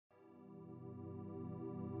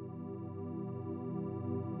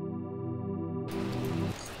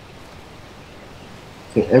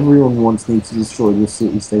Okay, everyone wants me to destroy the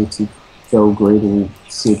city-state of Belgrade or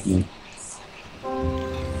Sydney.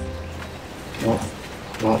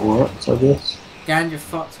 That works, I guess. Gandhi,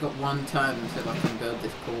 fuck's got one turn until I can build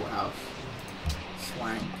this courthouse.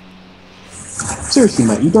 Swank. Seriously,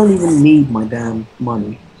 mate, you don't even need my damn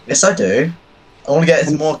money. Yes, I do. I want to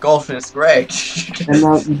get more gold from this Greg. And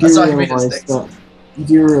now you That's do why I made this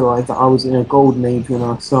realise that I was in a golden age when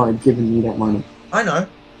I started giving you that money. I know.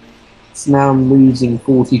 So now I'm losing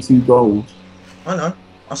 42 gold. I know.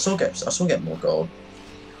 I still get more gold.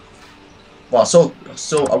 Well,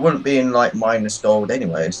 I wouldn't be in like minus gold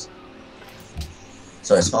anyways.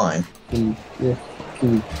 So it's fine.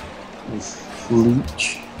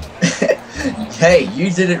 Leech. Hey,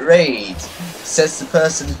 you didn't raid. Says the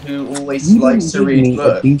person who always You likes to didn't read give me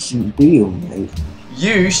books. a decent deal, mate.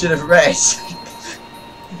 You should have read.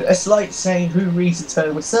 It's like saying who reads a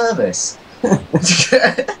term of service. I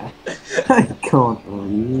can't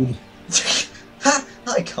read.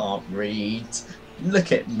 I can't read.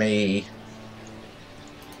 Look at me.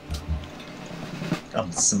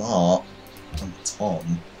 I'm smart. I'm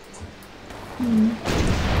Tom.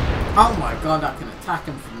 Oh my god, I can attack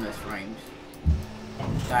him from this range.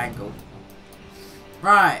 Dangle.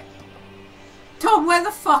 Right. Tom, where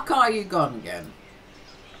the fuck are you gone again?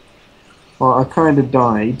 Well, I kind of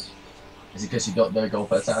died. Is it because you got no goal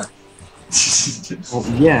per time? Well,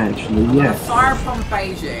 yeah, actually, yeah. Fire upon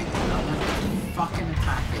Beijing. I want to fucking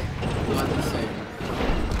attack it. Bloody soon.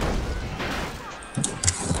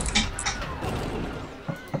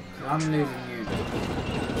 I'm losing you.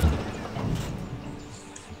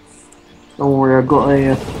 Don't worry, I got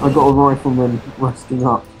a rifleman resting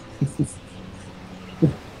up.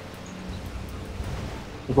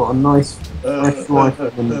 I've got a nice fresh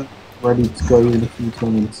rifleman ready to go in a few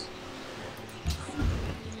turns.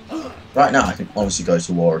 Right now, I can honestly go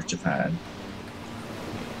to war with Japan.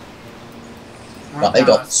 Right But they now,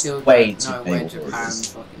 got I still way don't too know many where Japan warriors.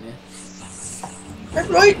 fucking is. I'm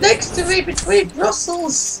right next to me between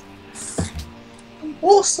Brussels and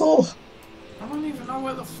Warsaw. I don't even know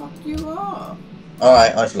where the fuck you are.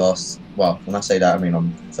 Alright, I've lost. Well, when I say that, I mean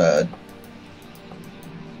I'm third.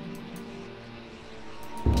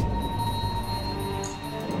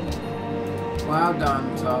 Well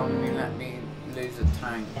done, Tom. You let me lose a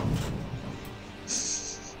tank.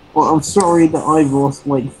 Well, I'm sorry that I've lost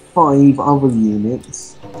like 5 other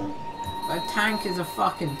units. A tank is a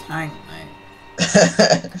fucking tank, mate.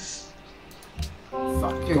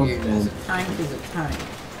 Fuck your God units. damn. A tank is a tank.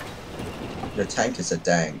 Your tank is a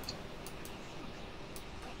dank.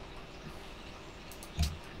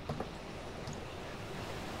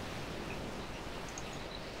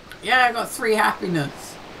 Yeah, I got 3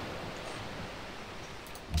 happiness.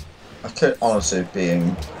 I could honestly be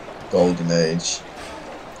in Golden Age.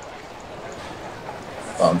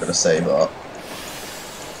 But I'm gonna save up.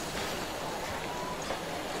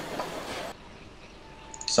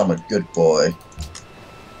 So I'm a good boy.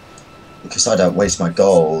 Because I don't waste my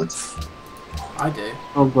gold. I do.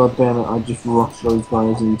 Oh god damn it, I just rushed those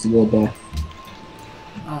guys into their death.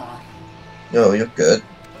 Oh. Yo, you're good.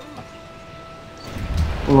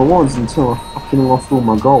 Well, I was until I fucking lost all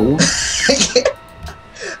my gold.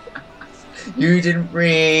 You didn't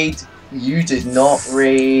read. You did not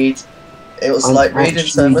read. It was I'm like reading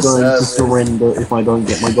actually term going of to service. surrender if I don't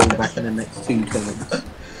get my gold back in the next 2 turns.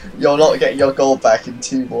 You're not getting your gold back in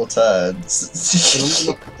 2 more turns.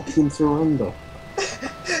 But I'm gonna fucking surrender.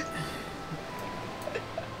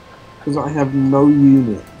 Because I have no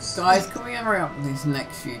units. Guys, can we hurry up these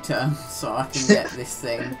next few turns so I can get this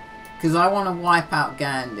thing? Because I want to wipe out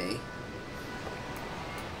Gandhi.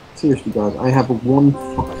 Seriously guys, I have 1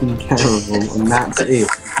 fucking caravel and that's it.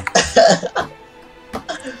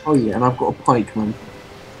 Oh yeah, and I've got a pikeman.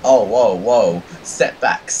 Oh, whoa, whoa.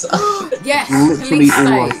 Setbacks. Yes, Literally police all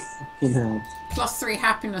I state. fucking have. +3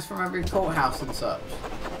 happiness from every courthouse and such.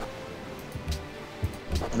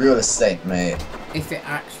 Real estate, mate. If it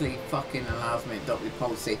actually fucking allows me to adopt your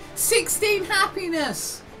policy. 16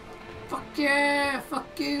 happiness! Fuck yeah!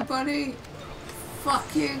 Fuck you, buddy!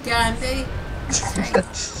 Fuck you, Gandhi!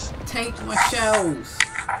 Take my shells!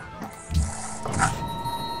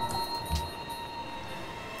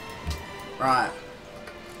 Right.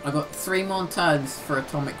 I got 3 more turns for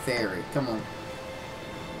atomic theory. Come on.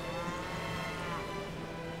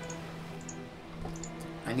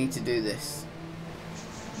 I need to do this.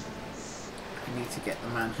 I need to get the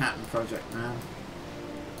Manhattan Project now.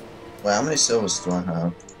 Wait, how many silvers do I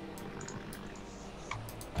have?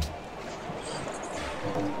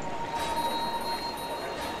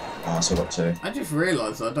 Oh, I still got 2. I just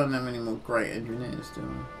realised I don't have any more great engineers, do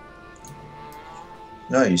I?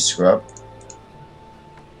 No, you scrub.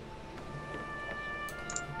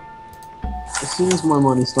 soon as my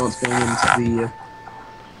money starts going into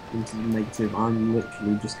the negative, I'm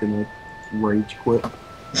literally just gonna rage quit.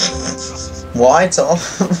 Why, Tom?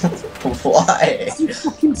 Why? You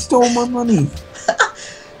fucking stole my money.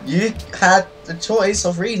 You had the choice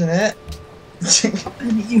of reading it.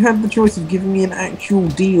 You had the choice of giving me an actual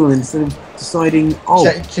deal instead of deciding, oh,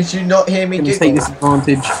 Could you not hear me I'm gonna giggle? take this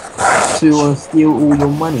advantage to steal all your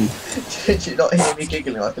money. Could you not hear me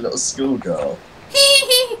giggling like a little schoolgirl?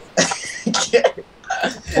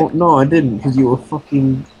 Well, no, I didn't, because you were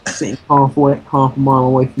fucking sitting half a mile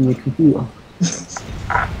away from your computer.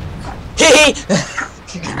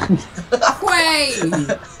 Wait!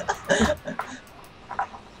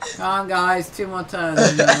 Come on, guys, 2 more turns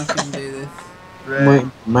and then I can do this. Wait,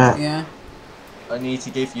 Matt. Yeah? I need to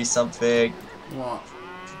give you something. What?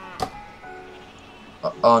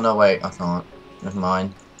 Oh no, wait, I can't. Never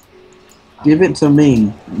mind. Give it to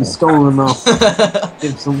me. You stole enough.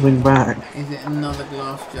 Give something back. Is it another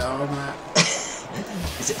glass jar, Matt?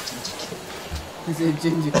 Is it Is it a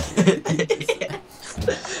ginger kid?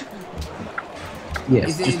 Yes.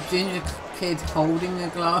 Is it a ginger kid holding a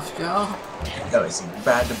glass jar? No, it's a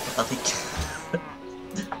random bloody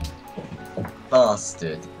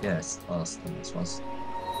bastard. Yes, bastard. This was.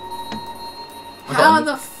 How are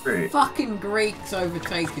the fucking Greeks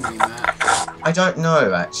overtaking you, Matt? I don't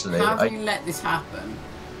know actually. How have you let this happen?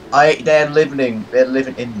 They're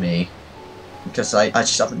living in me. Because I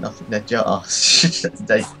just have enough in their jar.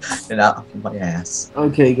 They're out of my ass.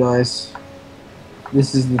 Okay, guys.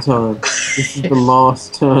 This is the turn. This is the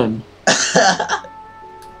last turn. I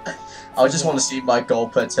just want to see my goal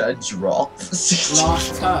per turn drop.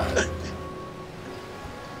 Last turn?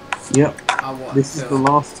 Yep. Oh, This is the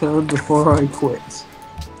last turn before I quit.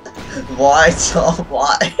 Why, Tom?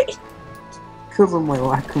 Why? Because of my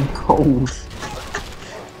lack of gold.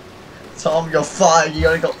 Tom, you're fine. You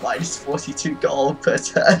only got minus 42 gold per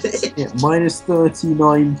turn. Yeah, minus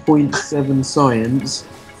 39.7 science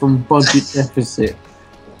from budget deficit.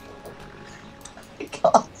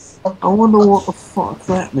 I wonder what the fuck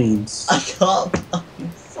that means. I can't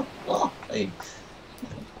fucking stop laughing.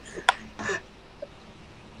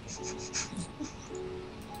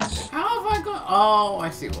 How have I got... Oh,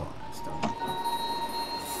 I see what.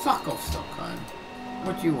 Fuck off, Stockholm.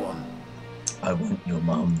 What do you want? I want your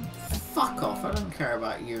mum. Fuck off. I don't care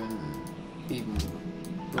about you and even...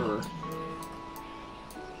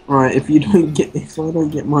 Right, if I don't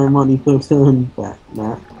get my money per turn back,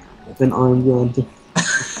 Matt, then I'm going to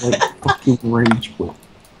like fucking rage quit.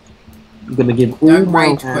 I'm gonna give all Don't my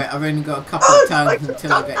rage quit. I've only got a couple of turns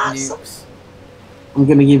until I get nukes. I'm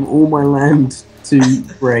gonna give all my land to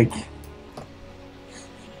Greg.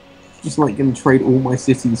 Just like gonna trade all my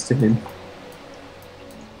cities to him.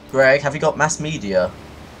 Greg, have you got mass media?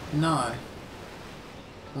 No.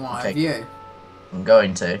 Why, Okay. have you? I'm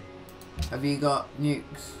going to. Have you got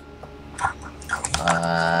nukes?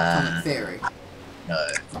 Atomic theory? No.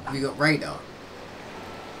 Have you got radar?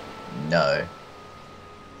 No.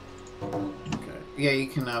 Okay. Yeah, you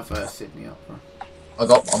can have Sydney Opera.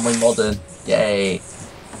 I'm in modern. Yay.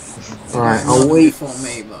 Alright, Not I'll wait. before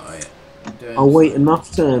me, but I'm doing I'll wait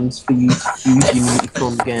enough turns for you to use your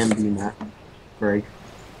neutron Gandhi, Matt. Greg.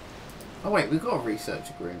 Oh wait, we've got a research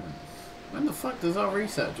agreement. When the fuck does our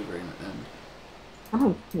research agreement end? I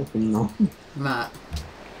don't fucking know. Matt.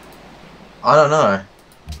 I don't know.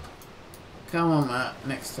 Come on, Matt.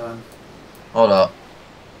 Next time. Hold up.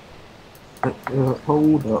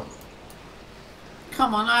 Hold up.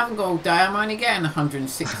 Come on, I haven't got all day. I'm only getting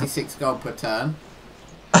 166 gold per turn.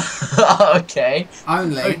 Okay.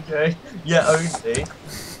 Only. Okay. Yeah, only.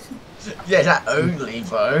 Yeah, that only,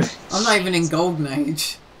 bro. I'm not even in Golden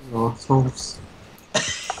Age. Oh, Tom's.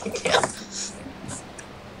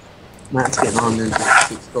 Matt's getting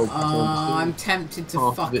 106 gold per turn. I'm tempted to Half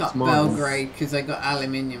of fuck it's up mine. Belgrade because they got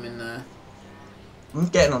aluminium in there. I'm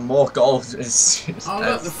getting on more gold as soon as Oh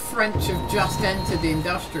look, the French have just entered the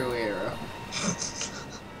industrial era.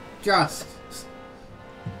 Just.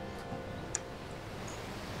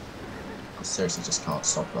 I seriously just can't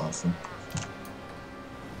stop laughing.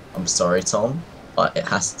 I'm sorry, Tom, but it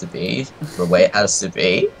has to be the way it has to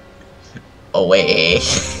be. Away.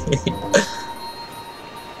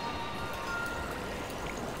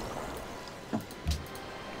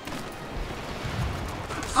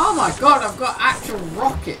 Oh my god, I've got actual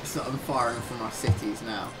rockets that I'm firing from our cities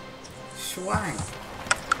now. Schwang.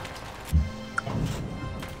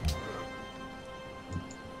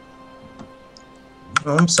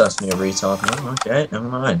 Oh, I'm certainly a retard now. Okay, never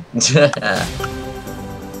mind.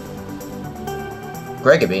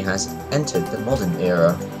 GreggyBean has entered the modern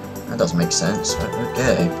era. That doesn't make sense, but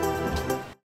okay.